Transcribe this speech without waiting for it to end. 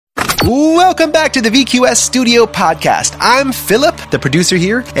Welcome back to the VQS Studio Podcast. I'm Philip, the producer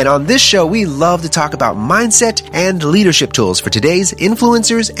here, and on this show, we love to talk about mindset and leadership tools for today's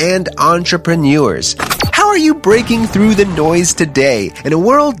influencers and entrepreneurs. How are you breaking through the noise today in a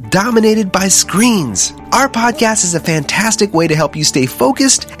world dominated by screens? Our podcast is a fantastic way to help you stay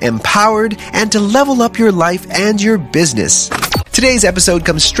focused, empowered, and to level up your life and your business. Today's episode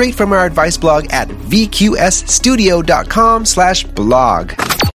comes straight from our advice blog at vqsstudio.com/blog.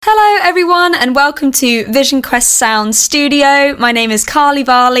 Hello everyone and welcome to Vision Quest Sound Studio. My name is Carly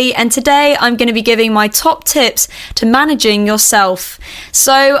Varley and today I'm going to be giving my top tips to managing yourself.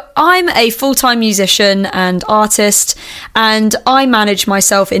 So I'm a full-time musician and artist and I manage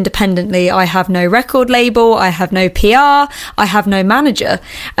myself independently. I have no record label, I have no PR, I have no manager.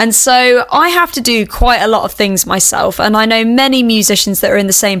 And so I have to do quite a lot of things myself, and I know many musicians that are in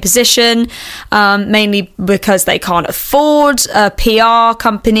the same position, mainly because they can't afford a PR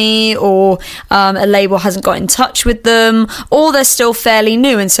company or a label hasn't got in touch with them, or they're still fairly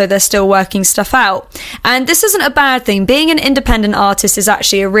new and so they're still working stuff out. And this isn't a bad thing. Being an independent artist is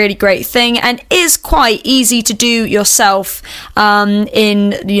actually a really great thing and is quite easy to do yourself in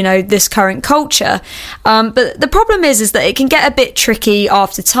this current culture. But the problem is that it can get a bit tricky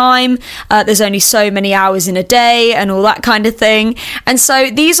after time. There's only so many hours in a day and all that kind of thing. And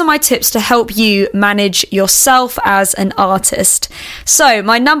so these are my tips to help you manage yourself as an artist. So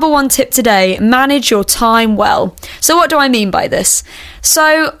my number one tip today, manage your time well. So what do I mean by this?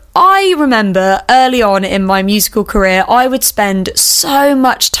 So I remember early on in my musical career, I would spend so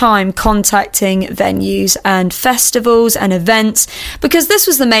much time contacting venues and festivals and events because this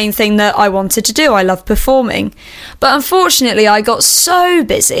was the main thing that I wanted to do. I love performing. But unfortunately, I got so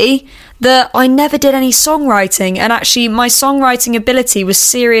busy that I never did any songwriting, and actually my songwriting ability was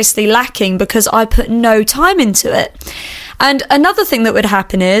seriously lacking because I put no time into it. And another thing that would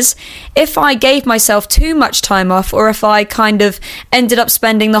happen is if I gave myself too much time off, or if I kind of ended up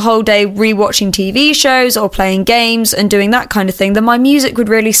spending the whole day rewatching TV shows or playing games and doing that kind of thing, then my music would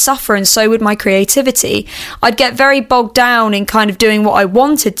really suffer and so would my creativity. I'd get very bogged down in kind of doing what I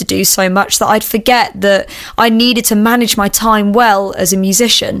wanted to do so much that I'd forget that I needed to manage my time well as a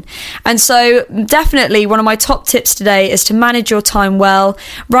musician. And so definitely one of my top tips today is to manage your time well.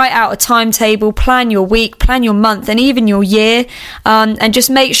 Write out a timetable, plan your week, plan your month, and even your year, and just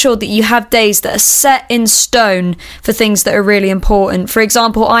make sure that you have days that are set in stone for things that are really important. For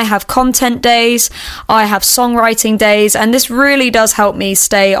example, I have content days, I have songwriting days, and this really does help me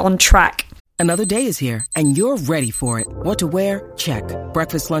stay on track. Another day is here and you're ready for it. What to wear? Check.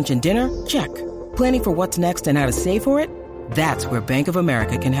 Breakfast, lunch, and dinner? Check. Planning for what's next and how to save for it? That's where Bank of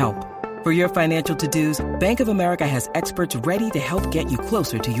America can help. For your financial to-dos, Bank of America has experts ready to help get you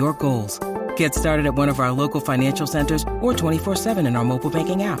closer to your goals. Get started at one of our local financial centers or 24/7 in our mobile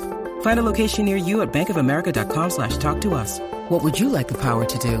banking app. Find a location near you at bankofamerica.com/talktous. What would you like the power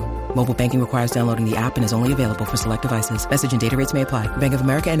to do? Mobile banking requires downloading the app and is only available for select devices. Message and data rates may apply. Bank of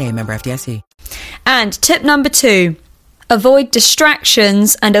America N.A., member FDIC. And tip number 2. Avoid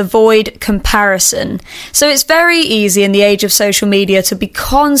distractions and avoid comparison. So it's very easy in the age of social media to be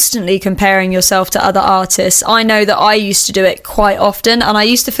constantly comparing yourself to other artists. I know that I used to do it quite often and I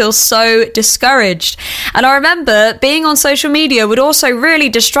used to feel so discouraged. And I remember being on social media would also really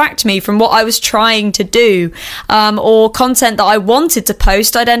distract me from what I was trying to do, or content that I wanted to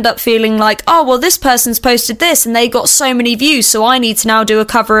post. I'd end up feeling like, oh, well, this person's posted this and they got so many views, so I need to now do a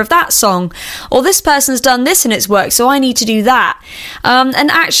cover of that song. Or this person's done this and it's worked, so I need to do that.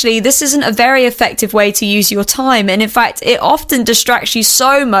 And actually, this isn't a very effective way to use your time. And in fact, it often distracts you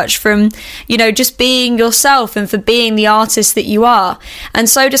so much from, just being yourself and for being the artist that you are. And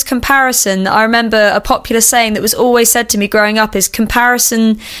so does comparison. I remember a popular saying that was always said to me growing up is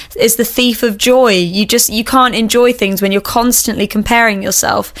comparison is the thief of joy. You can't enjoy things when you're constantly comparing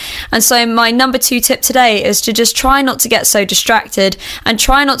yourself. And so my number 2 tip today is to just try not to get so distracted and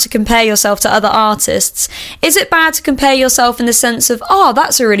try not to compare yourself to other artists. Is it bad to compare yourself in the sense of, oh,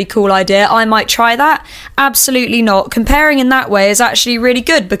 that's a really cool idea, I might try that? Absolutely not. Comparing in that way is actually really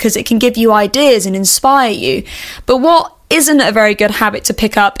good because it can give you ideas and inspire you. But what isn't a very good habit to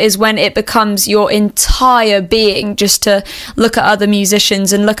pick up is when it becomes your entire being just to look at other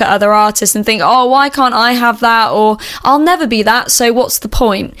musicians and look at other artists and think, oh, why can't I have that? Or I'll never be that, so what's the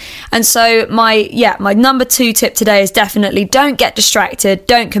point? And so my number 2 tip today is definitely don't get distracted,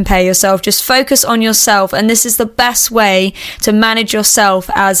 don't compare yourself, just focus on yourself, and this is the best way to manage yourself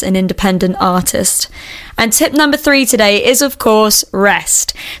as an independent artist. And tip number 3 today is, of course,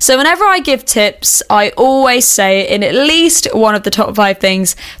 rest. So whenever I give tips, I always say in at least one of the top 5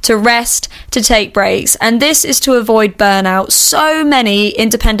 things to rest, to take breaks. And this is to avoid burnout. So many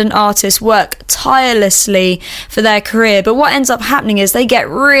independent artists work tirelessly for their career, but what ends up happening is they get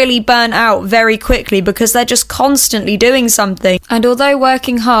really burnt out very quickly because they're just constantly doing something. And although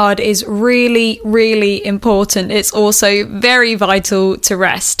working hard is really, really important, it's also very vital to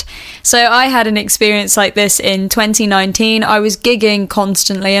rest. So I had an experience like this in 2019. I was gigging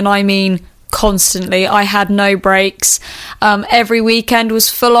constantly, and I mean constantly. I had no breaks. Every weekend was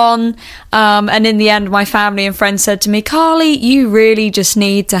full on. And in the end, my family and friends said to me, Carly, you really just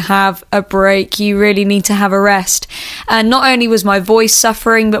need to have a break. You really need to have a rest. And not only was my voice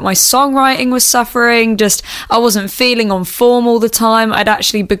suffering, but my songwriting was suffering. Just, I wasn't feeling on form all the time. I'd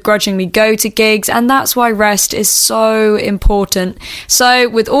actually begrudgingly go to gigs. And that's why rest is so important. So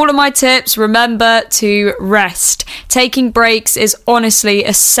with all of my tips, remember to rest. Taking breaks is honestly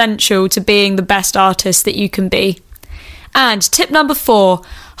essential to being the best artist that you can be. And tip number 4,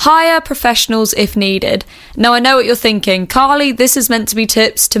 hire professionals if needed. Now I know what you're thinking, Carly, this is meant to be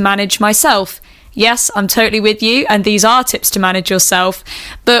tips to manage myself. Yes, I'm totally with you, and these are tips to manage yourself.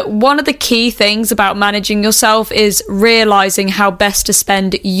 But one of the key things about managing yourself is realising how best to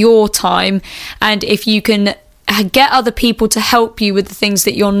spend your time, and if you can get other people to help you with the things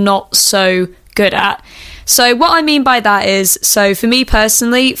that you're not so good at. So what I mean by that is, so for me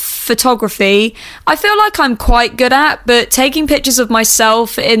personally, photography, I feel like I'm quite good at, but taking pictures of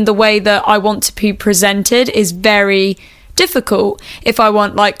myself in the way that I want to be presented is very difficult. If I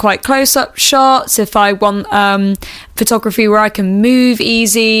want like quite close-up shots, if I want photography where I can move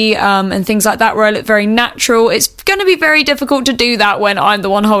easy and things like that, where I look very natural, it's going to be very difficult to do that when I'm the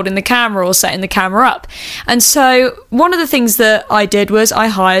one holding the camera or setting the camera up. And so one of the things that I did was I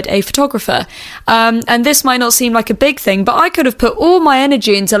hired a photographer, and this might not seem like a big thing, but I could have put all my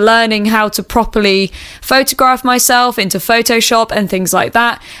energy into learning how to properly photograph myself, into Photoshop and things like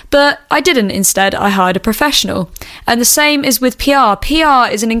that, but I didn't. Instead, I hired a professional. And the same is with PR.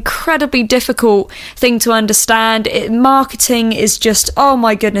 PR is an incredibly difficult thing to understand. Marketing is just, oh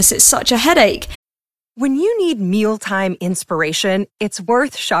my goodness, it's such a headache. When you need mealtime inspiration, it's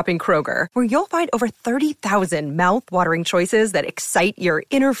worth shopping Kroger, where you'll find over 30,000 mouth-watering choices that excite your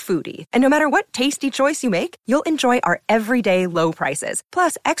inner foodie. And no matter what tasty choice you make, you'll enjoy our everyday low prices,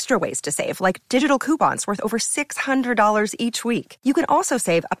 plus extra ways to save, like digital coupons worth over $600 each week. You can also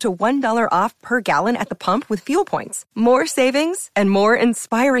save up to $1 off per gallon at the pump with fuel points. More savings and more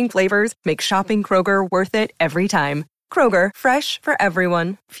inspiring flavors make shopping Kroger worth it every time. Kroger, fresh for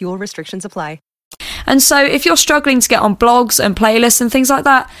everyone. Fuel restrictions apply. And so if you're struggling to get on blogs and playlists and things like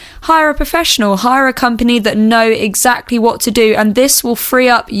that, hire a professional, hire a company that know exactly what to do, and this will free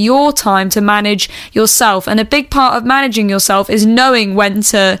up your time to manage yourself. And a big part of managing yourself is knowing when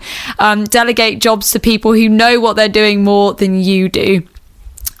to delegate jobs to people who know what they're doing more than you do.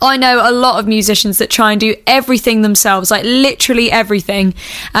 I know a lot of musicians that try and do everything themselves, like literally everything.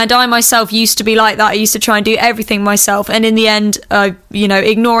 And I myself used to be like that. I used to try and do everything myself. And in the end,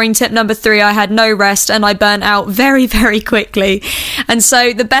 ignoring tip number 3, I had no rest and I burnt out very, very quickly. And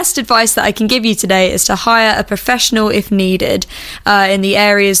so the best advice that I can give you today is to hire a professional if needed in the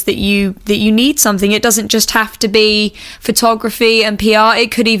areas that you need something. It doesn't just have to be photography and PR.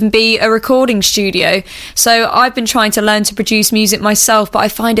 It could even be a recording studio. So I've been trying to learn to produce music myself, but I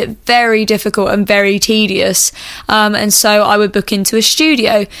find it very difficult and very tedious, and so I would book into a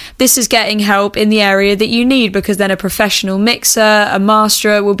studio. This is getting help in the area that you need, because then a professional mixer, a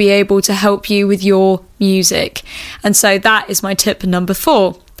masterer will be able to help you with your music. And so that is my tip number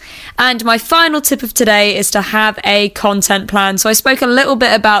 4. And my final tip of today is to have a content plan. So I spoke a little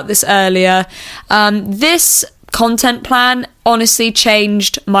bit about this earlier. This content plan honestly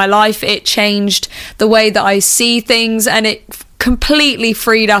changed my life. It changed the way that I see things, and it completely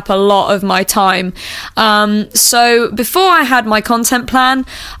freed up a lot of my time. So before I had my content plan,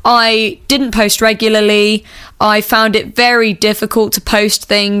 I didn't post regularly. I found it very difficult to post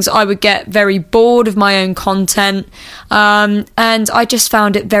things. I would get very bored of my own content, and I just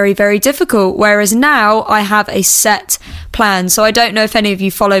found it very, very difficult. Whereas now I have a set plan. So I don't know if any of you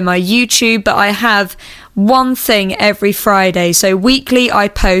follow my YouTube, but I have one thing every Friday. So weekly I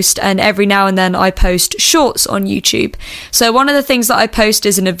post, and every now and then I post shorts on YouTube. So one of the things that I post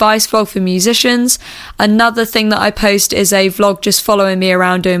is an advice vlog for musicians. Another thing that I post is a vlog just following me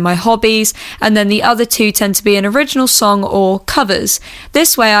around doing my hobbies. And then the other 2 tend to be an original song or covers.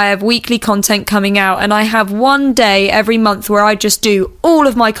 This way I have weekly content coming out, and I have one day every month where I just do all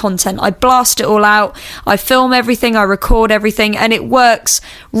of my content. I blast it all out. I film everything, I record record everything, and it works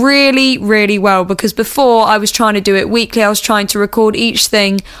really, really well, because before I was trying to do it weekly. I was trying to record each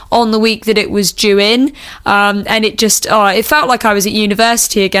thing on the week that it was due in, and it just, it felt like I was at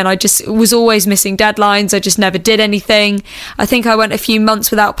university again. I just was always missing deadlines. I just never did anything. I think I went a few months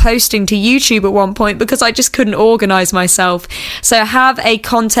without posting to YouTube at one point because I just couldn't organize myself. So have a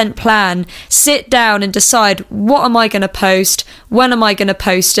content plan, sit down and decide, what am I going to post, when am I going to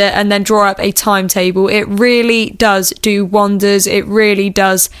post it, and then draw up a timetable. It really does do wonders. It really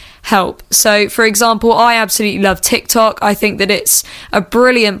does help. So, for example, I absolutely love TikTok. I think that it's a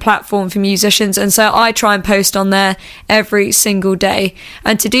brilliant platform for musicians, and so I try and post on there every single day.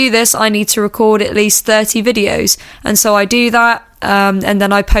 And to do this, I need to record at least 30 videos, and so I do that. And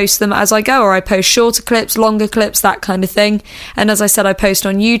then I post them as I go, or I post shorter clips, longer clips, that kind of thing. And as I said, I post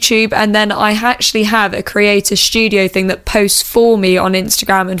on YouTube, and then I actually have a creator studio thing that posts for me on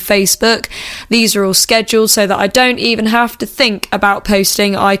Instagram and Facebook. These are all scheduled so that I don't even have to think about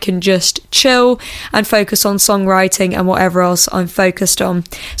posting. I can just chill and focus on songwriting and whatever else I'm focused on.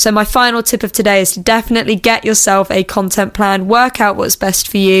 So my final tip of today is to definitely get yourself a content plan, work out what's best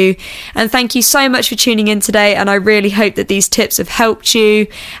for you. And thank you so much for tuning in today, and I really hope that these tips have helped you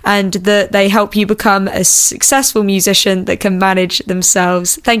and that they help you become a successful musician that can manage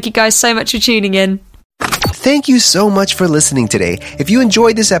themselves. Thank you guys so much for tuning in. Thank you so much for listening today. If you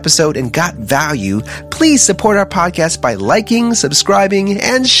enjoyed this episode and got value, please support our podcast by liking, subscribing,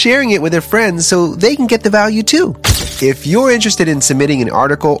 and sharing it with their friends so they can get the value too. If you're interested in submitting an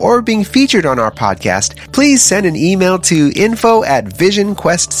article or being featured on our podcast, please send an email to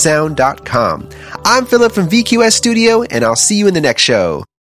info@visionquestsound.com. I'm Philip from VQS Studio, and I'll see you in the next show.